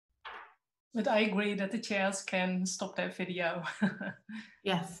But I agree that the chairs can stop their video.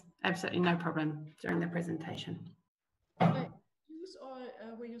 Yes, absolutely no problem during the presentation. Or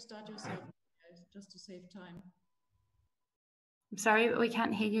will you start yourself just to save time? I'm sorry, we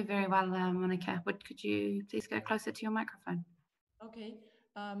can't hear you very well, Monica. Could you please go closer to your microphone? Okay.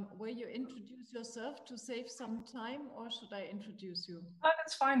 Will you introduce yourself to save some time, or should I introduce you? Oh,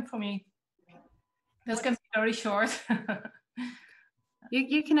 that's fine for me. This can be very short.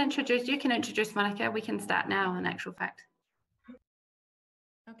 You can introduce Monica. We can start now, in actual fact.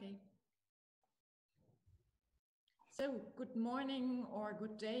 Okay. So good morning or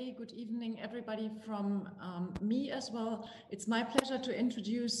good day, good evening, everybody from me as well. It's my pleasure to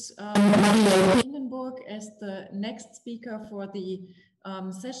introduce Marielle Pijnenburg as the next speaker for the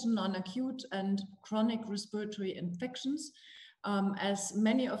session on acute and chronic respiratory infections. As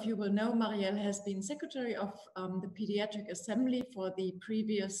many of you will know, Marielle has been secretary of the Pediatric Assembly for the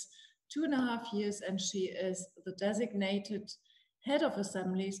previous 2.5 years, and she is the designated head of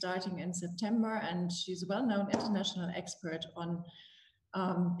assembly starting in September, and she's a well-known international expert on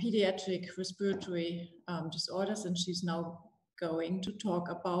pediatric respiratory disorders, and she's now going to talk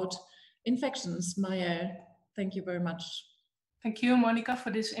about infections. Marielle, thank you very much. Thank you, Monica, for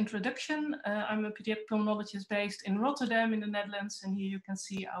this introduction. I'm a pediatric pulmonologist based in Rotterdam in the Netherlands, and here you can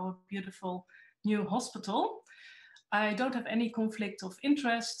see our beautiful new hospital. I don't have any conflict of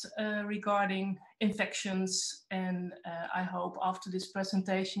interest regarding infections, and I hope after this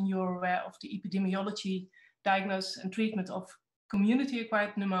presentation you're aware of the epidemiology, diagnosis and treatment of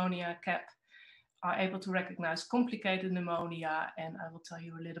community-acquired pneumonia, CAP, are able to recognize complicated pneumonia, and I will tell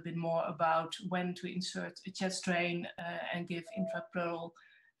you a little bit more about when to insert a chest drain and give intrapleural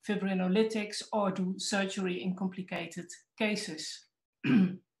fibrinolytics or do surgery in complicated cases.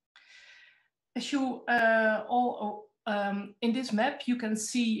 As you in this map, you can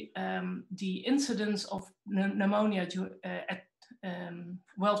see the incidence of pneumonia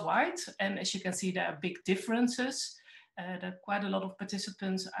worldwide. And as you can see, there are big differences. There are quite a lot of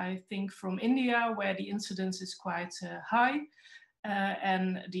participants, I think, from India, where the incidence is quite high.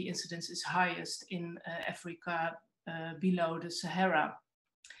 And the incidence is highest in Africa below the Sahara.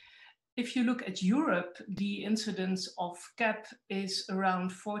 If you look at Europe, the incidence of CAP is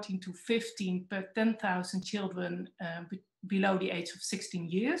around 14 to 15 per 10,000 children below the age of 16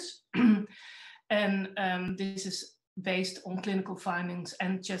 years. And this is based on clinical findings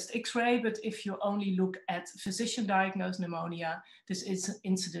and chest X-ray, but if you only look at physician-diagnosed pneumonia, this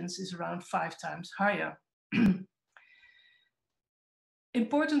incidence is around 5 times higher.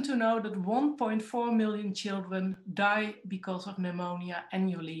 Important to know that 1.4 million children die because of pneumonia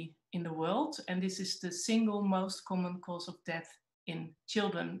annually in the world, and this is the single most common cause of death in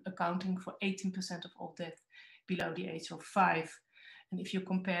children, accounting for 18% of all death below the age of 5. And if you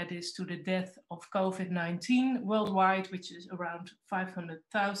compare this to the death of COVID-19 worldwide, which is around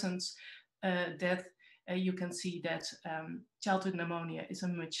 500,000 death, you can see that childhood pneumonia is a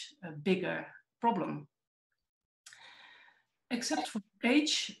much bigger problem. Except for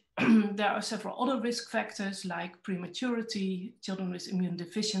age, there are several other risk factors like prematurity, children with immune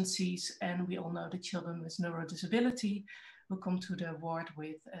deficiencies, and we all know that children with neurodisability will come to the ward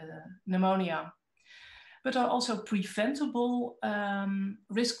with pneumonia. But there are also preventable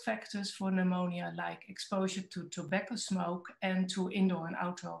risk factors for pneumonia, like exposure to tobacco smoke and to indoor and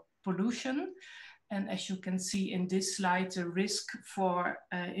outdoor pollution. And as you can see in this slide, the risk for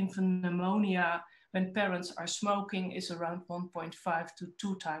infant pneumonia when parents are smoking is around 1.5 to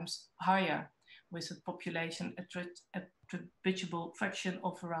 2 times higher, with a population attributable fraction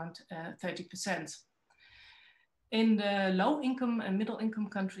of around 30%. In the low-income and middle-income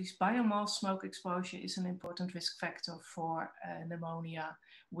countries, biomass smoke exposure is an important risk factor for pneumonia,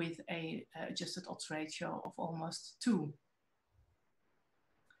 with an adjusted odds ratio of almost 2.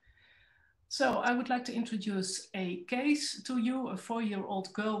 So I would like to introduce a case to you, a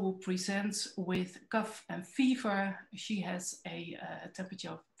 4-year-old girl who presents with cough and fever. She has a temperature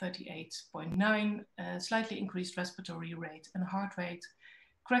of 38.9, slightly increased respiratory rate and heart rate,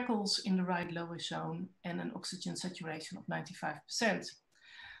 crackles in the right lower zone, and an oxygen saturation of 95%.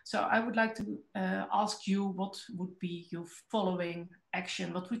 So I would like to ask you, what would be your following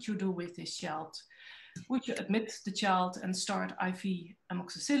action? What would you do with this child? Would you admit the child and start IV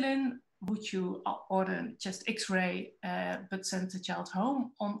amoxicillin? Would you order chest X-ray but send the child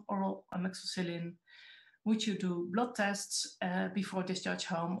home on oral amoxicillin? Would you do blood tests before discharge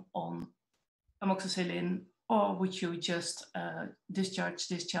home on amoxicillin? Or would you just discharge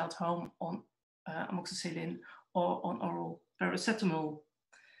this child home on amoxicillin or on oral paracetamol?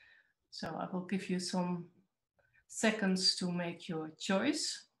 So I will give you some seconds to make your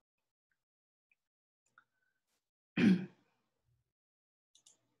choice.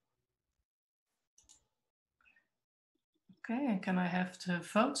 Okay, can I have the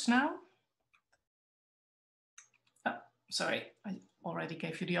votes now? Oh, sorry, I already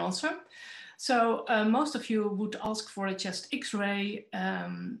gave you the answer. So most of you would ask for a chest X-ray.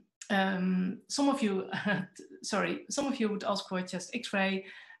 Some of you, some of you would ask for a chest X-ray,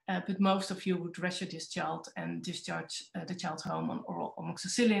 but most of you would rescue this child and discharge the child home on oral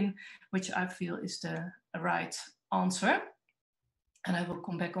amoxicillin, which I feel is the right answer. And I will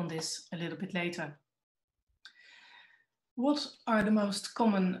come back on this a little bit later. What are the most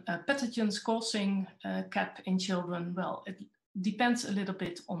common pathogens causing CAP in children? Well, it depends a little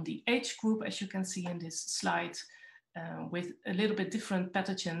bit on the age group, as you can see in this slide, with a little bit different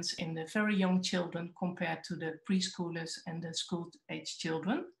pathogens in the very young children compared to the preschoolers and the school-age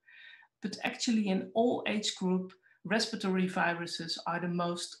children. But actually in all age group, respiratory viruses are the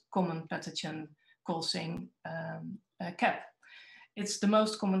most common pathogen causing CAP. It's the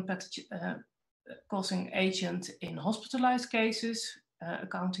most common pathogen causing agent in hospitalized cases,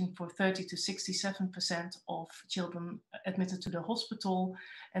 accounting for 30 to 67% of children admitted to the hospital,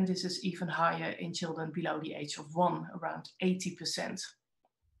 and this is even higher in children below the age of 1, around 80%.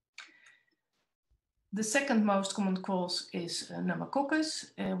 The second most common cause is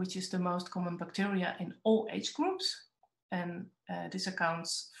pneumococcus, which is the most common bacteria in all age groups, and this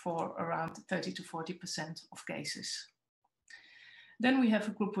accounts for around 30 to 40% of cases. Then we have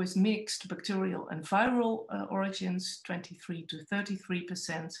a group with mixed bacterial and viral origins, 23 to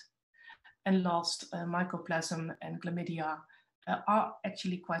 33%. And last, mycoplasma and chlamydia are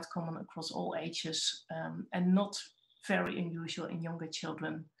actually quite common across all ages and not very unusual in younger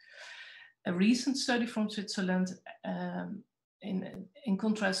children. A recent study from Switzerland, in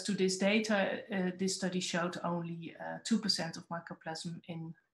contrast to this data, this study showed only 2% of mycoplasma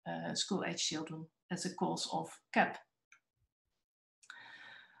in school-age children as a cause of CAP.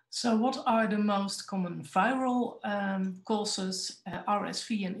 So what are the most common viral causes?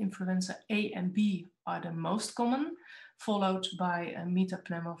 RSV and influenza A and B are the most common, followed by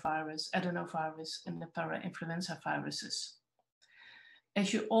metapneumovirus, adenovirus, and the parainfluenza viruses.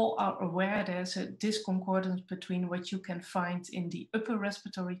 As you all are aware, there's a disconcordance between what you can find in the upper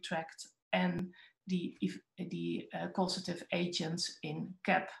respiratory tract and the causative agents in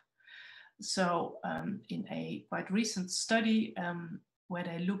CAP. So in a quite recent study, where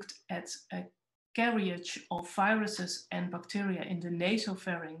they looked at a carriage of viruses and bacteria in the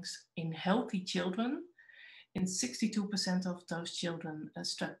nasopharynx in healthy children. In 62% of those children,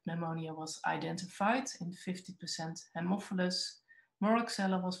 strep pneumonia was identified. In 50%, Haemophilus.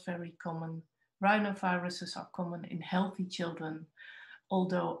 Moraxella was very common. Rhinoviruses are common in healthy children,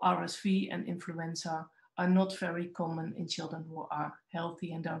 although RSV and influenza are not very common in children who are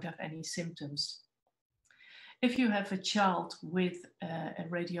healthy and don't have any symptoms. If you have a child with a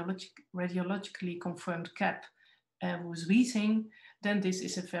radiologically confirmed CAP who's wheezing, then this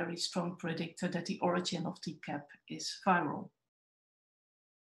is a very strong predictor that the origin of the CAP is viral.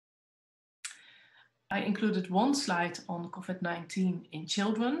 I included one slide on COVID-19 in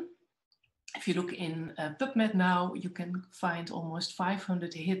children. If you look in PubMed now, you can find almost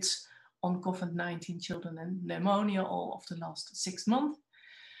 500 hits on COVID-19 children and pneumonia all of the last 6 months.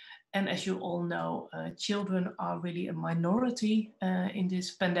 And as you all know, children are really a minority in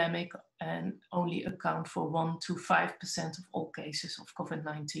this pandemic and only account for 1 to 5% of all cases of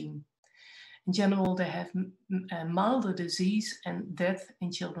COVID-19. In general, they have milder disease, and death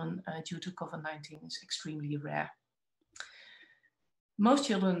in children due to COVID-19 is extremely rare. Most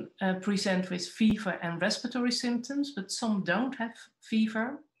children present with fever and respiratory symptoms, but some don't have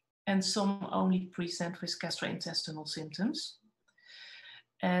fever, and some only present with gastrointestinal symptoms.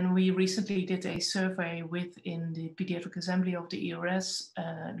 And we recently did a survey within the Pediatric Assembly of the ERS,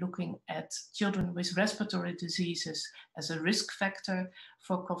 looking at children with respiratory diseases as a risk factor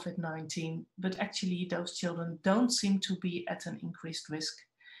for COVID-19, but actually those children don't seem to be at an increased risk.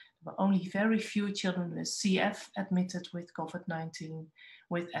 There were only very few children with CF admitted with COVID-19,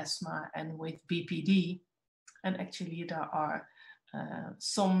 with asthma and with BPD. And actually there are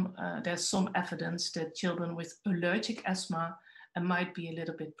there's some evidence that children with allergic asthma might be a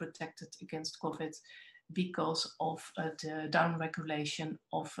little bit protected against COVID because of the downregulation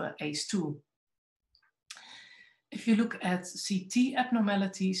of ACE2. If you look at CT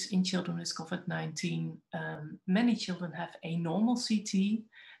abnormalities in children with COVID-19, many children have a normal CT,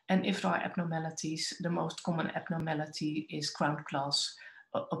 and if there are abnormalities, the most common abnormality is ground glass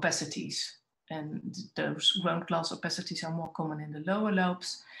opacities. And those ground glass opacities are more common in the lower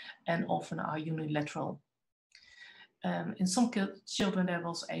lobes and often are unilateral. In some children, there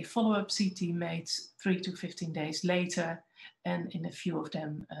was a follow-up CT made 3 to 15 days later, and in a few of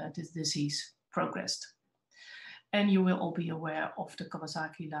them, the disease progressed. And you will all be aware of the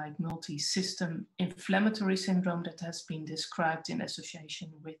Kawasaki-like multi-system inflammatory syndrome that has been described in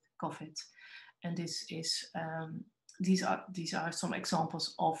association with COVID. And this is, these are some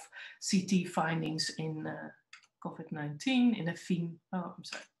examples of CT findings in COVID-19 in a female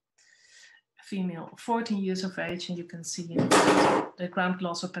of 14 years of age, and you can see the ground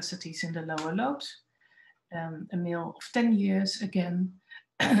glass opacities in the lower lobes. A male of 10 years again,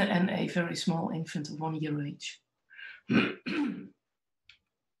 and a very small infant of 1 year age.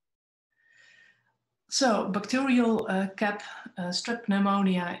 So bacterial cap strep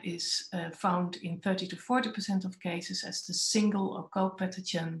pneumonia is found in 30 to 40% of cases as the single or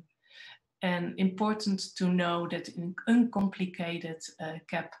co-pathogen. And important to know that in uncomplicated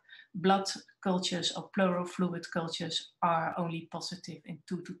cap, blood cultures or pleural fluid cultures are only positive in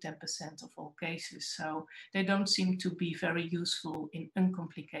 2 to 10% of all cases. So they don't seem to be very useful in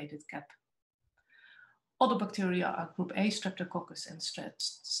uncomplicated cap. Other bacteria are group A, Streptococcus and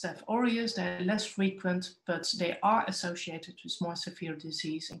Staph aureus. They're less frequent, but they are associated with more severe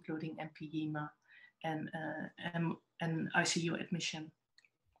disease, including empyema and ICU admission.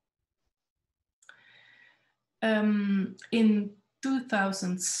 In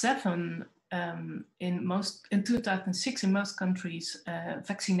 2007, in 2006, in most countries,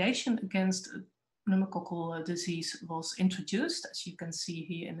 vaccination against pneumococcal disease was introduced, as you can see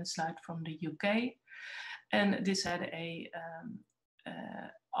here in a slide from the UK. And this had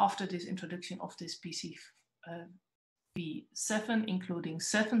after this introduction of this PCV7, including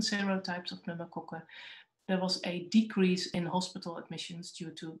 7 serotypes of pneumococcal, there was a decrease in hospital admissions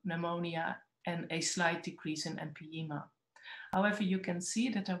due to pneumonia and a slight decrease in empyema. However, you can see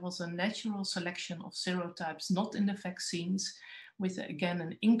that there was a natural selection of serotypes not in the vaccines, with again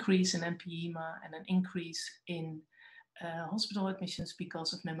an increase in empyema and an increase in hospital admissions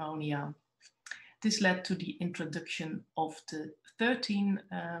because of pneumonia. This led to the introduction of the 13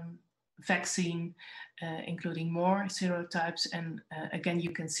 vaccine, including more serotypes. And again,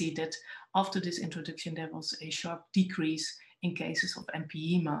 you can see that after this introduction, there was a sharp decrease in cases of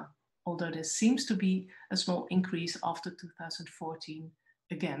empyema, although there seems to be a small increase after 2014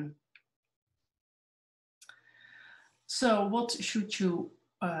 again. So what should you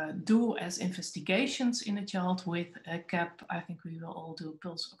do as investigations in a child with a CAP? I think we will all do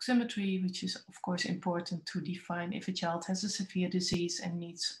pulse oximetry, which is of course important to define if a child has a severe disease and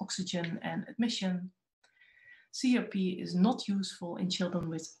needs oxygen and admission. CRP is not useful in children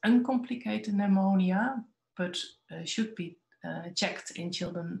with uncomplicated pneumonia, but should be checked in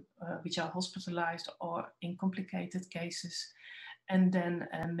children which are hospitalized or in complicated cases. And then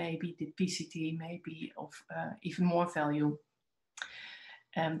maybe the PCT may be of even more value.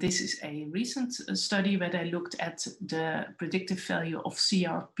 This is a recent study where they looked at the predictive value of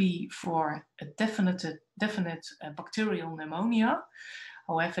CRP for a definite bacterial pneumonia.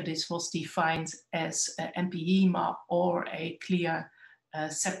 However, this was defined as empyema or a clear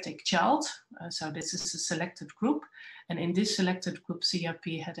septic child. So this is a selected group. And in this selected group,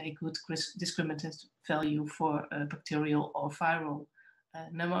 CRP had a good discriminative value for bacterial or viral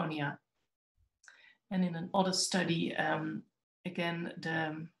pneumonia. And in another study, again,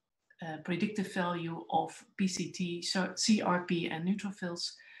 the predictive value of PCT, CRP and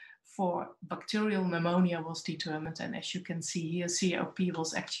neutrophils for bacterial pneumonia was determined. And as you can see here, CRP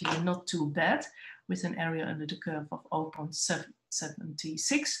was actually not too bad with an area under the curve of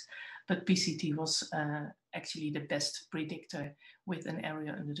 0.76, but PCT was actually the best predictor with an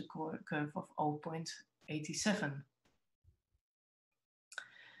area under the curve of 0.87.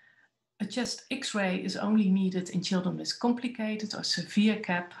 A chest X-ray is only needed in children with complicated or severe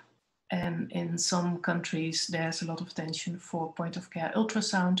CAP, and in some countries there's a lot of attention for point-of-care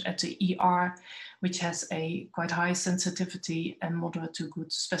ultrasound at the ER, which has a quite high sensitivity and moderate to good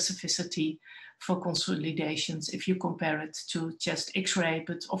specificity for consolidations if you compare it to chest X-ray,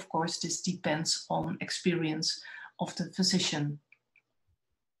 but of course this depends on experience of the physician.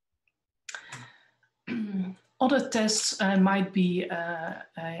 Other tests might be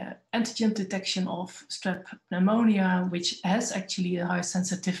antigen detection of strep pneumonia, which has actually a high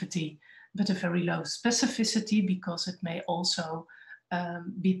sensitivity, but a very low specificity because it may also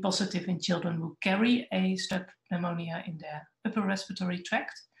be positive in children who carry a strep pneumonia in their upper respiratory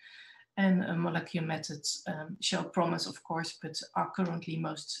tract. And molecular methods show promise, of course, but are currently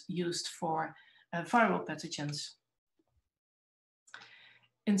most used for viral pathogens.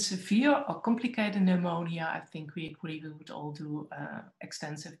 In severe or complicated pneumonia, I think we agree we would all do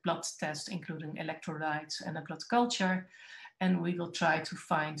extensive blood tests, including electrolytes and a blood culture. And we will try to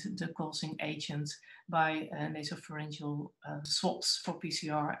find the causing agent by nasopharyngeal swabs for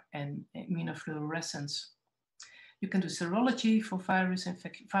PCR and immunofluorescence. You can do serology for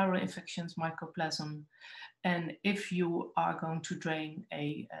viral infections, mycoplasma. And if you are going to drain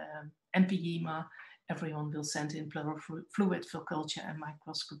a empyema, everyone will send in pleural fluid for culture and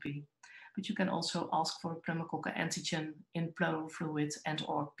microscopy. But you can also ask for a pneumococcal antigen in pleural fluid and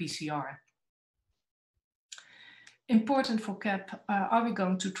or PCR. Important for CAP, are we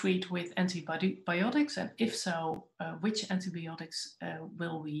going to treat with antibiotics? And if so, which antibiotics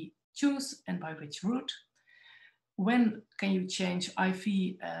will we choose and by which route? When can you change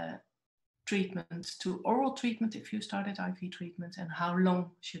IV treatment to oral treatment if you started IV treatment? And how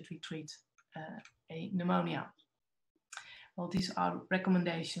long should we treat a pneumonia? Well, these are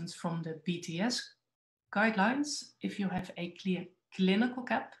recommendations from the BTS guidelines. If you have a clear clinical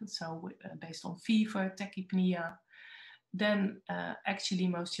CAP, so based on fever, tachypnea, then actually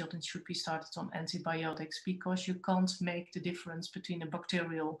most children should be started on antibiotics, because you can't make the difference between a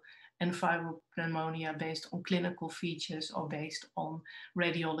bacterial and viral pneumonia based on clinical features or based on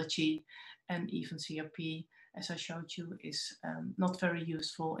radiology, and even CRP, as I showed you, is not very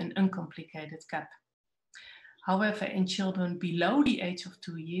useful in uncomplicated CAP. However, in children below the age of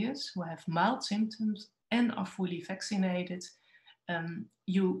 2 years who have mild symptoms and are fully vaccinated,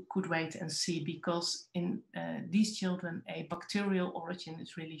 you could wait and see, because in these children, a bacterial origin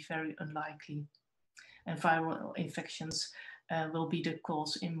is really very unlikely. And viral infections will be the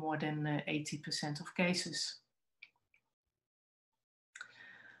cause in more than 80% of cases.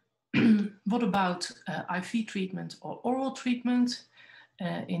 What about IV treatment or oral treatment?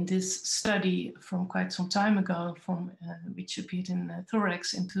 In this study from quite some time ago, which appeared in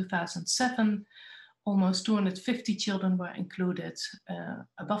Thorax in 2007, almost 250 children were included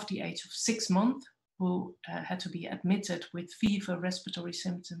above the age of 6 months who had to be admitted with fever, respiratory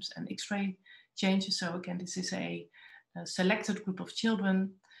symptoms, and X-ray changes. So again, this is a selected group of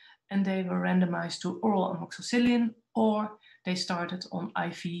children, and they were randomized to oral amoxicillin, or they started on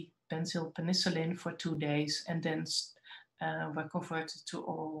IV benzyl penicillin for 2 days and then were converted to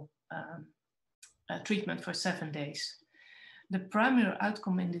oral treatment for 7 days. The primary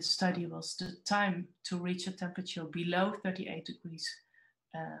outcome in this study was the time to reach a temperature below 38 degrees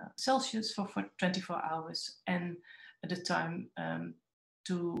Celsius for 24 hours, and the time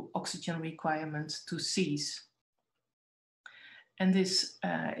to oxygen requirement to cease. And this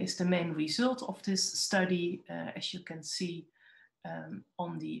is the main result of this study. As you can see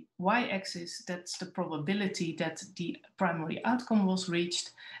on the y-axis, that's the probability that the primary outcome was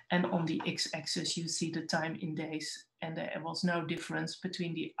reached. And on the x-axis, you see the time in days. And there was no difference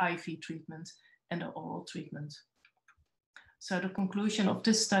between the IV treatment and the oral treatment. So the conclusion of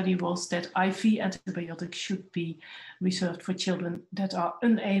this study was that IV antibiotics should be reserved for children that are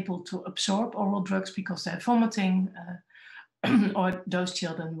unable to absorb oral drugs because they're vomiting, or those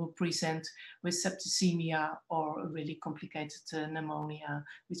children will present with septicemia or a really complicated pneumonia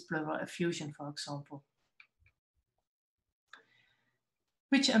with pleural effusion, for example.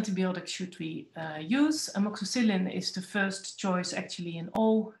 Which antibiotics should we use? Amoxicillin is the first choice actually in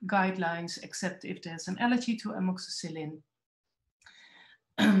all guidelines, except if there's an allergy to amoxicillin.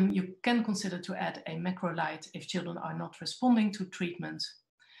 You can consider to add a macrolide if children are not responding to treatment.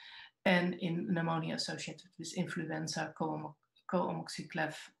 And in pneumonia associated with influenza,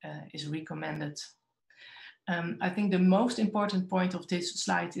 co-amoxiclav is recommended. I think the most important point of this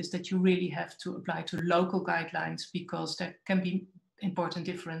slide is that you really have to apply to local guidelines, because there can be important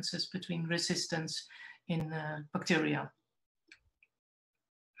differences between resistance in bacteria.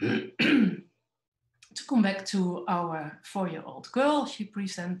 To come back to our 4-year-old girl, she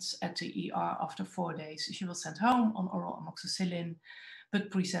presents at the ER after 4 days. She was sent home on oral amoxicillin,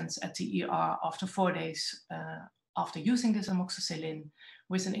 but presents at the ER after 4 days after using this amoxicillin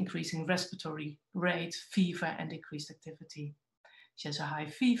with an increasing respiratory rate, fever, and decreased activity. She has a high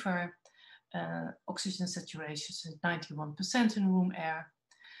fever, oxygen saturation is 91% in room air.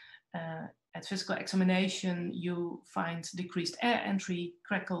 At physical examination, you find decreased air entry,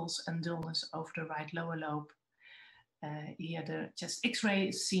 crackles, and dullness over the right lower lobe. Here the chest X-ray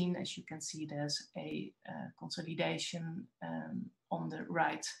is seen. As you can see, there's a consolidation on the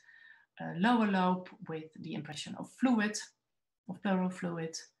right lower lobe with the impression of fluid, of pleural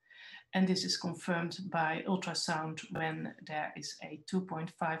fluid. And this is confirmed by ultrasound when there is a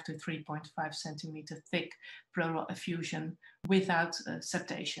 2.5 to 3.5 centimeter thick pleural effusion without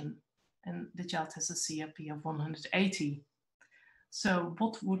septation. And the child has a CRP of 180. So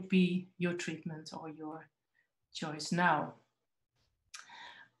what would be your treatment or your choice now?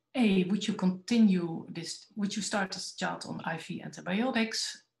 A, would you continue this, would you start this child on IV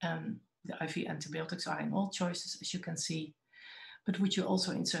antibiotics? The IV antibiotics are in all choices, as you can see, but would you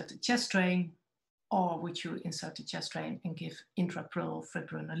also insert a chest drain, or would you insert the chest drain and give intrapleural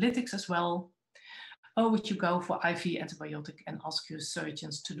fibrinolytics as well? Or would you go for IV antibiotic and ask your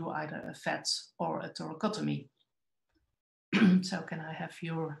surgeons to do either a FATS or a thoracotomy? So can I have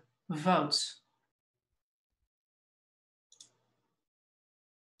your votes?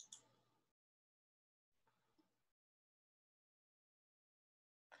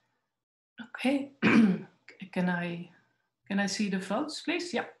 Okay, can I see the votes,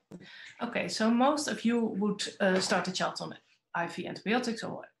 please? Yeah. Okay, so most of you would start the child on IV antibiotics,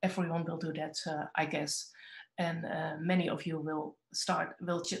 or everyone will do that, I guess. And many of you will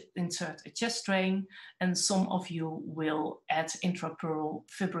insert a chest drain, and some of you will add intrapleural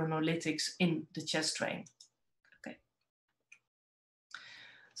fibrinolytics in the chest drain. Okay.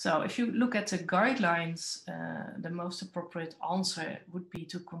 So if you look at the guidelines, the most appropriate answer would be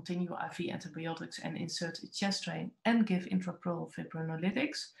to continue IV antibiotics and insert a chest drain and give intrapleural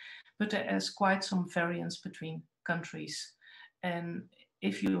fibrinolytics. But there is quite some variance between countries. And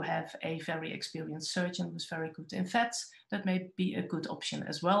if you have a very experienced surgeon who's very good in FATS, that may be a good option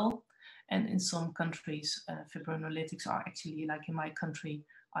as well. And in some countries, fibrinolytics are actually, like in my country,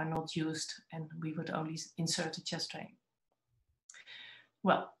 are not used, and we would only insert a chest drain.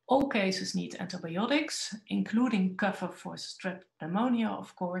 Well, all cases need antibiotics, including cover for strep pneumonia,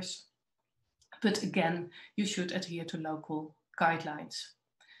 of course. But again, you should adhere to local guidelines.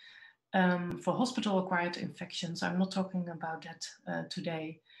 For hospital-acquired infections, I'm not talking about that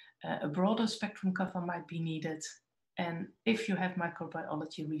today. A broader spectrum cover might be needed. And if you have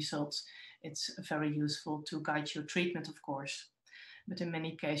microbiology results, it's very useful to guide your treatment, of course. But in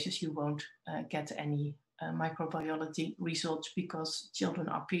many cases, you won't get any microbiology results because children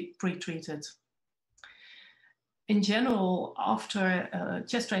are pre-treated. In general, after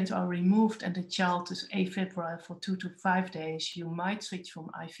chest drains are removed and the child is afebrile for 2 to 5 days, you might switch from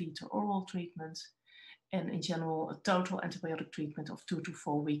IV to oral treatment. And in general, a total antibiotic treatment of 2 to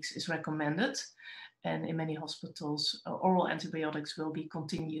 4 weeks is recommended. And in many hospitals, oral antibiotics will be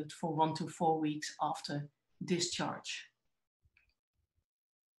continued for 1 to 4 weeks after discharge.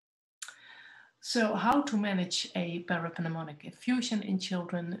 So how to manage a parapneumonic infusion in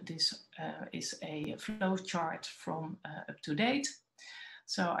children? This is a flow chart from up to date.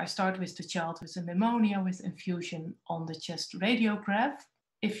 So I start with the child with a pneumonia with infusion on the chest radiograph.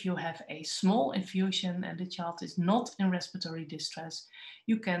 If you have a small infusion and the child is not in respiratory distress,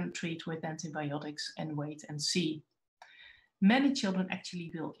 you can treat with antibiotics and wait and see. Many children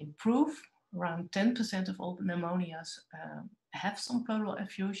actually will improve. Around 10% of all pneumonias have some pleural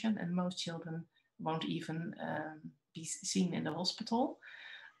effusion, and most children won't even be seen in the hospital.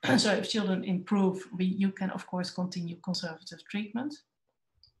 So if children improve, you can of course continue conservative treatment.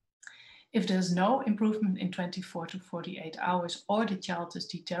 If there's no improvement in 24 to 48 hours or the child is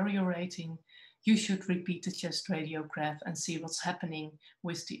deteriorating, you should repeat the chest radiograph and see what's happening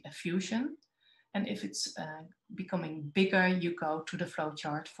with the effusion. And if it's becoming bigger, you go to the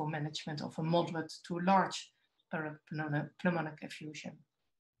flowchart for management of a moderate to large parapneumonic effusion.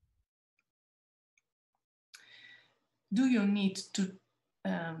 Do you need to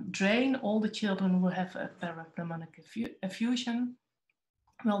drain all the children who have a parapneumonic effusion?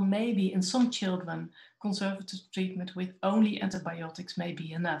 Well, maybe in some children, conservative treatment with only antibiotics may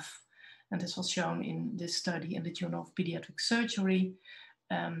be enough. And this was shown in this study in the Journal of Pediatric Surgery,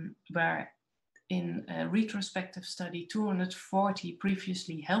 where in a retrospective study, 240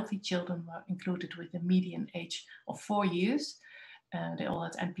 previously healthy children were included with a median age of 4 years. They all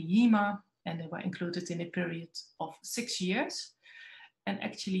had empyema, and they were included in a period of 6 years. And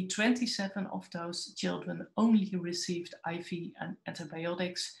actually 27 of those children only received IV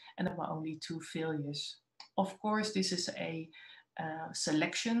antibiotics, and there were only 2 failures. Of course, this is a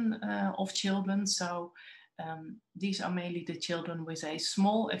selection of children. So these are mainly the children with a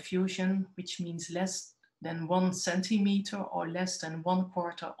small effusion, which means less than 1 centimeter or less than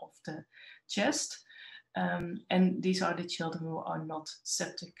 1/4 of the chest. And these are the children who are not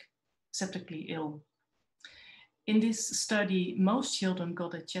septically ill. In this study, most children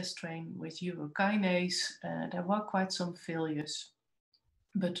got a chest drain with urokinase. There were quite some failures,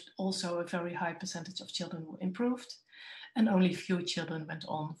 but also a very high percentage of children who improved, and only few children went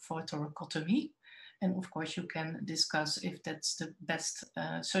on for thoracotomy. And of course, you can discuss if that's the best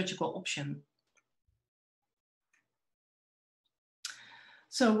surgical option.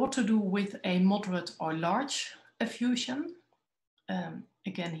 So what to do with a moderate or large effusion?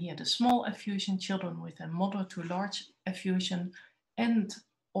 Again, here the small effusion, children with a moderate to large effusion, and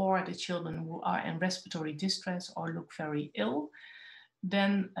or the children who are in respiratory distress or look very ill,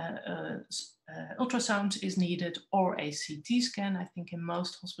 then ultrasound is needed or a CT scan. I think in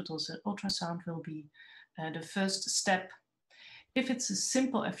most hospitals, an ultrasound will be the first step. If it's a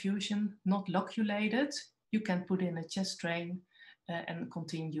simple effusion, not loculated, you can put in a chest drain and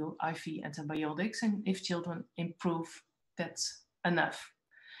continue IV antibiotics. And if children improve, that's enough.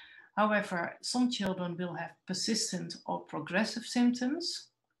 However, some children will have persistent or progressive symptoms.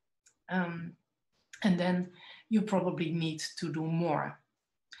 And then you probably need to do more.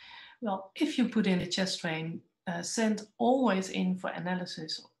 Well, if you put in a chest drain, send always in for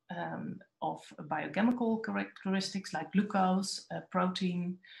analysis of biochemical characteristics like glucose,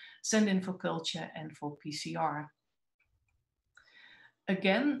 protein, send in for culture and for PCR.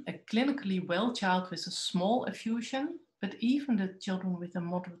 Again, a clinically well child with a small effusion, but even the children with a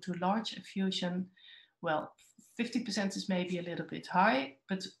moderate to large effusion, well, 50% is maybe a little bit high,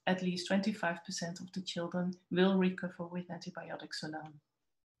 but at least 25% of the children will recover with antibiotics alone.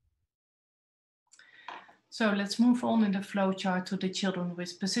 So let's move on in the flowchart to the children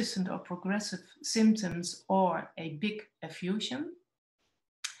with persistent or progressive symptoms or a big effusion.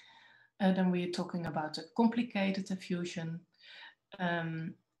 And then we're talking about a complicated effusion.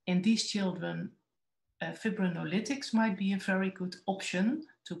 In these children, fibrinolytics might be a very good option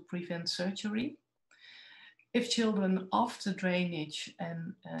to prevent surgery. If children after drainage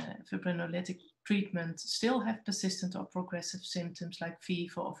and fibrinolytic treatment still have persistent or progressive symptoms like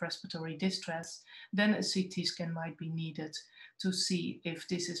fever or respiratory distress, then a CT scan might be needed to see if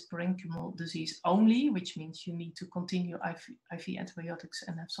this is parenchymal disease only, which means you need to continue IV antibiotics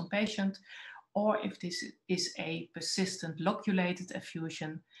and have some patient, or if this is a persistent loculated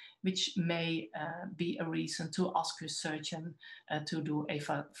effusion, which may be a reason to ask your surgeon to do a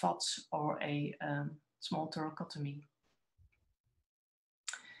VATS or a small thoracotomy.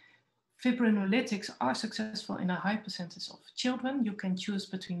 Fibrinolytics are successful in a high percentage of children. You can choose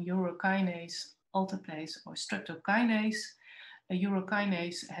between urokinase, alteplase, or streptokinase. A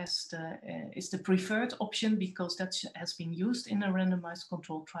urokinase is the preferred option because that has been used in a randomized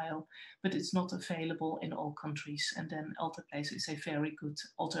control trial, but it's not available in all countries. And then alteplase is a very good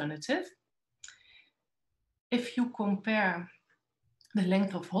alternative. If you compare the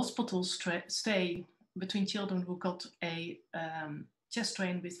length of hospital stay between children who got a chest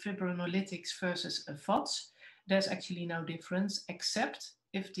drain with fibrinolytics versus a VATS, there's actually no difference except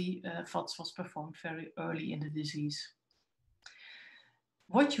if the VATS was performed very early in the disease.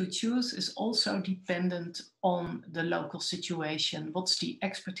 What you choose is also dependent on the local situation. What's the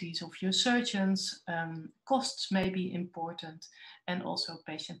expertise of your surgeons? Costs may be important, and also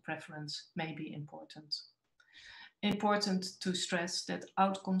patient preference may be important. Important to stress that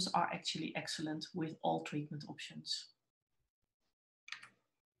outcomes are actually excellent with all treatment options.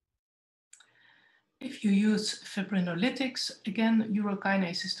 If you use fibrinolytics, again,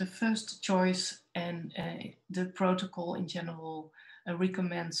 urokinase is the first choice, and the protocol in general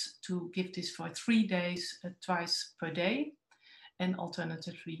recommends to give this for 3 days, twice per day. And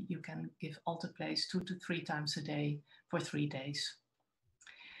alternatively, you can give alteplase 2 to 3 times a day for 3 days.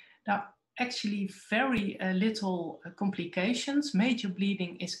 Now, actually very little complications. Major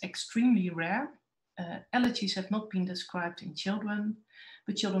bleeding is extremely rare. Allergies have not been described in children,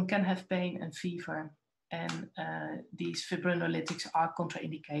 but children can have pain and fever. And these fibrinolytics are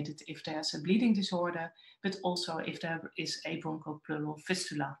contraindicated if there's a bleeding disorder, but also if there is a bronchopleural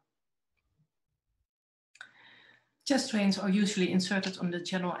fistula. Chest drains are usually inserted under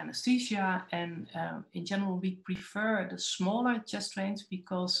general anesthesia, and in general we prefer the smaller chest drains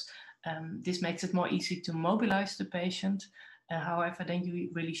because this makes it more easy to mobilize the patient. However, then you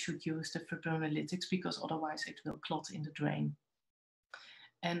really should use the fibrinolytics because otherwise it will clot in the drain.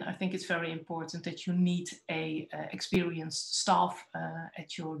 And I think it's very important that you need a experienced staff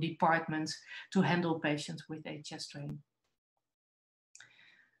at your department to handle patients with a chest drain.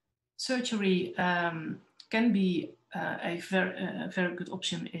 Surgery can be a very good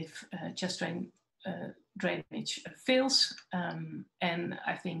option if chest drain drainage fails. And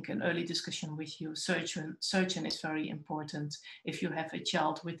I think an early discussion with your surgeon is very important if you have a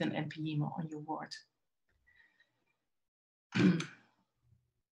child with an empyema on your ward.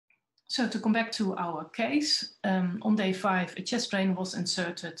 So to come back to our case, on day 5, a chest drain was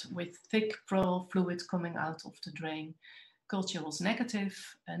inserted with thick pleural fluid coming out of the drain. Culture was negative,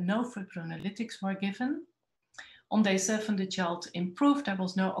 and no fibrinolytics were given. On day 7, the child improved. There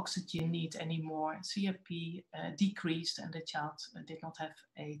was no oxygen need anymore. CRP decreased, and the child did not have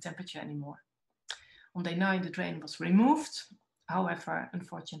a temperature anymore. On day 9, the drain was removed. However,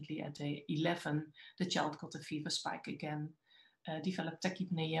 unfortunately, at day 11, the child got a fever spike again, developed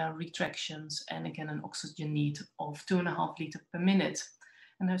tachypnea, retractions, and again an oxygen need of 2.5 liters per minute.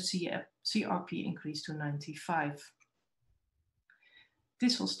 And her CRP increased to 95.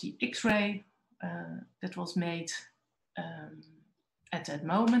 This was the X-ray that was made at that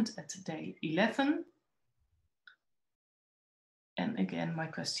moment, at day 11. And again, my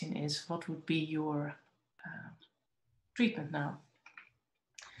question is, what would be your treatment now?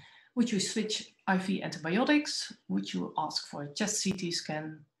 Would you switch IV antibiotics? Would you ask for a chest CT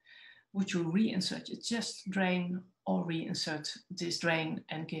scan? Would you reinsert a chest drain or reinsert this drain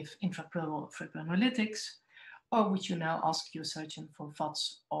and give intrapleural fibrinolytics? Or would you now ask your surgeon for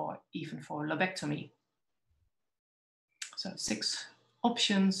VATS or even for lobectomy? So 6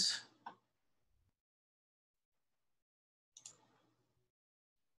 options.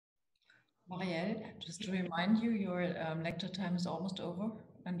 Marielle, just to remind you, your lecture time is almost over,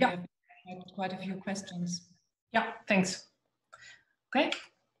 and yeah, we have had quite a few questions. Yeah, thanks. Okay.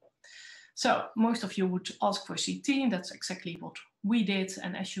 So most of you would ask for CT, and that's exactly what we did.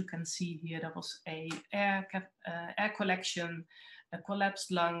 And as you can see here, there was a air collection, a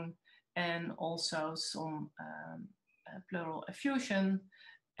collapsed lung, and also some pleural effusion.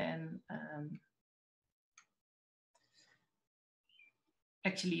 And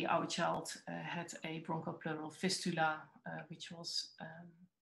actually, our child had a bronchopleural fistula, which was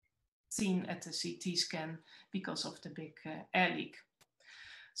seen at the CT scan because of the big air leak.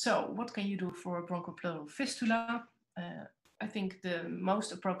 So what can you do for a bronchopleural fistula? I think the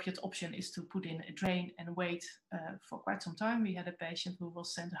most appropriate option is to put in a drain and wait for quite some time. We had a patient who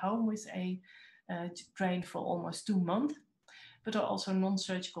was sent home with a drain for almost 2 months. But there are also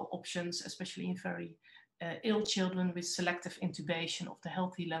non-surgical options, especially in very ill children with selective intubation of the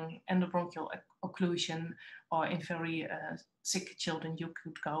healthy lung and the bronchial occlusion, or in very sick children, you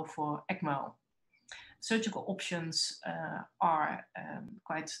could go for ECMO. Surgical options are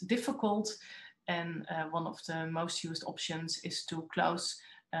quite difficult, and one of the most used options is to close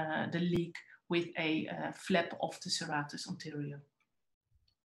the leak with a flap of the serratus anterior.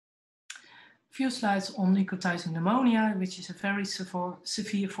 Few slides on necrotizing pneumonia, which is a very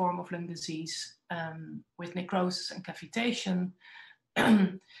severe form of lung disease with necrosis and cavitation.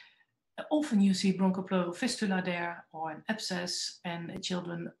 Often you see bronchopleural fistula there or an abscess, and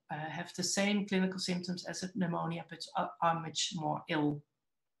children have the same clinical symptoms as a pneumonia, but are much more ill.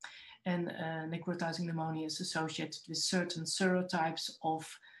 And necrotizing pneumonia is associated with certain serotypes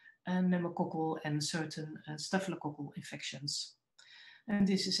of pneumococcal and certain staphylococcal infections. And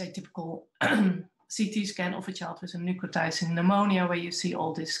this is a typical CT scan of a child with a necrotizing pneumonia, where you see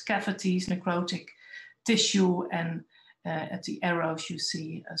all these cavities, necrotic tissue, and at the arrows you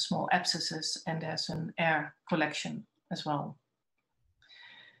see small abscesses, and there's an air collection as well.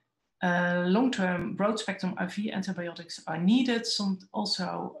 Long-term broad-spectrum IV antibiotics are needed, some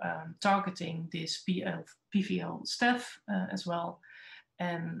also targeting this PVL staph as well.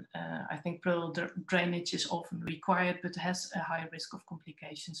 And I think pleural drainage is often required, but has a high risk of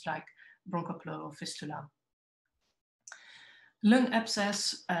complications like bronchopleural fistula. Lung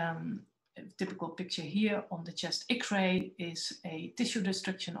abscess, a typical picture here on the chest X-ray, is a tissue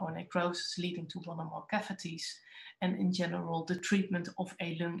destruction or necrosis leading to one or more cavities. And in general, the treatment of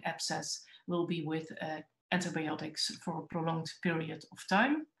a lung abscess will be with antibiotics for a prolonged period of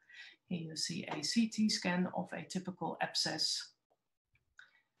time. Here you see a CT scan of a typical abscess.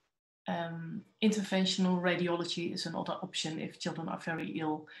 Interventional radiology is another option if children are very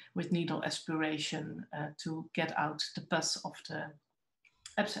ill, with needle aspiration to get out the pus of the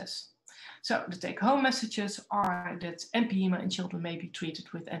abscess. So the take-home messages are that empyema in children may be treated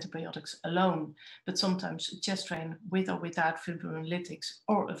with antibiotics alone, but sometimes a chest drain with or without fibrinolytics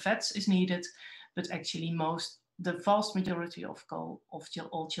or a VATS is needed, but actually the vast majority of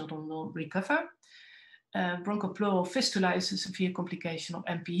all children will recover. Bronchopleural fistula is a severe complication of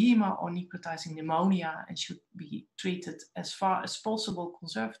empyema or necrotizing pneumonia and should be treated as far as possible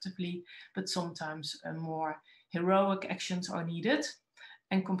conservatively, but sometimes more heroic actions are needed.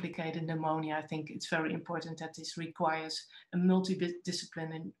 And complicated pneumonia, I think it's very important that this requires a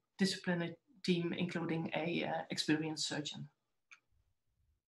multidisciplinary team, including an experienced surgeon.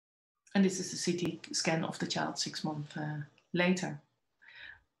 And this is a CT scan of the child 6 months later.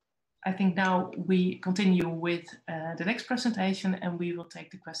 I think now we continue with the next presentation, and we will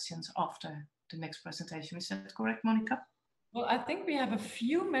take the questions after the next presentation. Is that correct, Monica? Well, I think we have a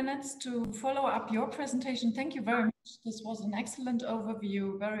few minutes to follow up your presentation. Thank you very much. This was an excellent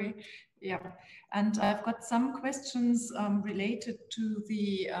overview. And I've got some questions related to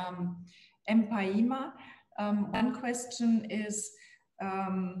the empyema. One question is,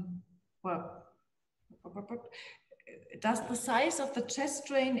 well, does the size of the chest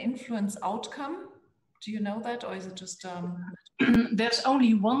drain influence outcome? Do you know that, or is it just... There's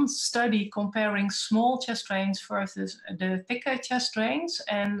only one study comparing small chest drains versus the thicker chest drains,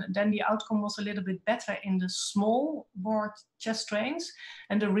 and then the outcome was a little bit better in the small bore chest drains.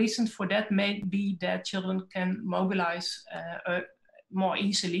 And the reason for that may be that children can mobilize more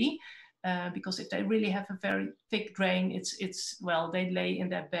easily, because if they really have a very thick drain, well, they lay in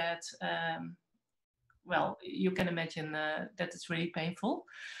their bed. Well, you can imagine that it's really painful.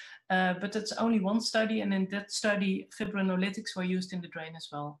 But it's only one study, and in that study, fibrinolytics were used in the drain as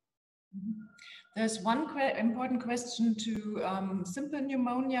well. There's one important question to simple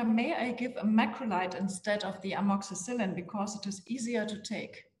pneumonia. May I give a macrolide instead of the amoxicillin because it is easier to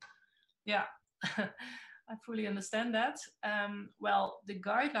take? Yeah, I fully understand that. Well, the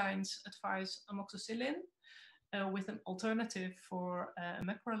guidelines advise amoxicillin with an alternative for a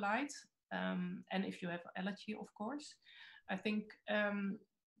macrolide, and if you have allergy, of course. I think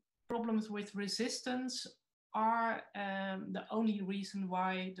problems with resistance are the only reason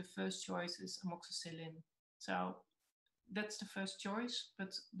why the first choice is amoxicillin. So that's the first choice,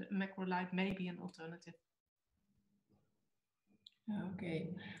 but the macrolide may be an alternative. Okay.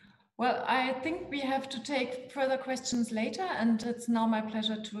 Well, I think we have to take further questions later, and it's now my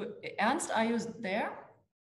pleasure to... Ernst, are you there?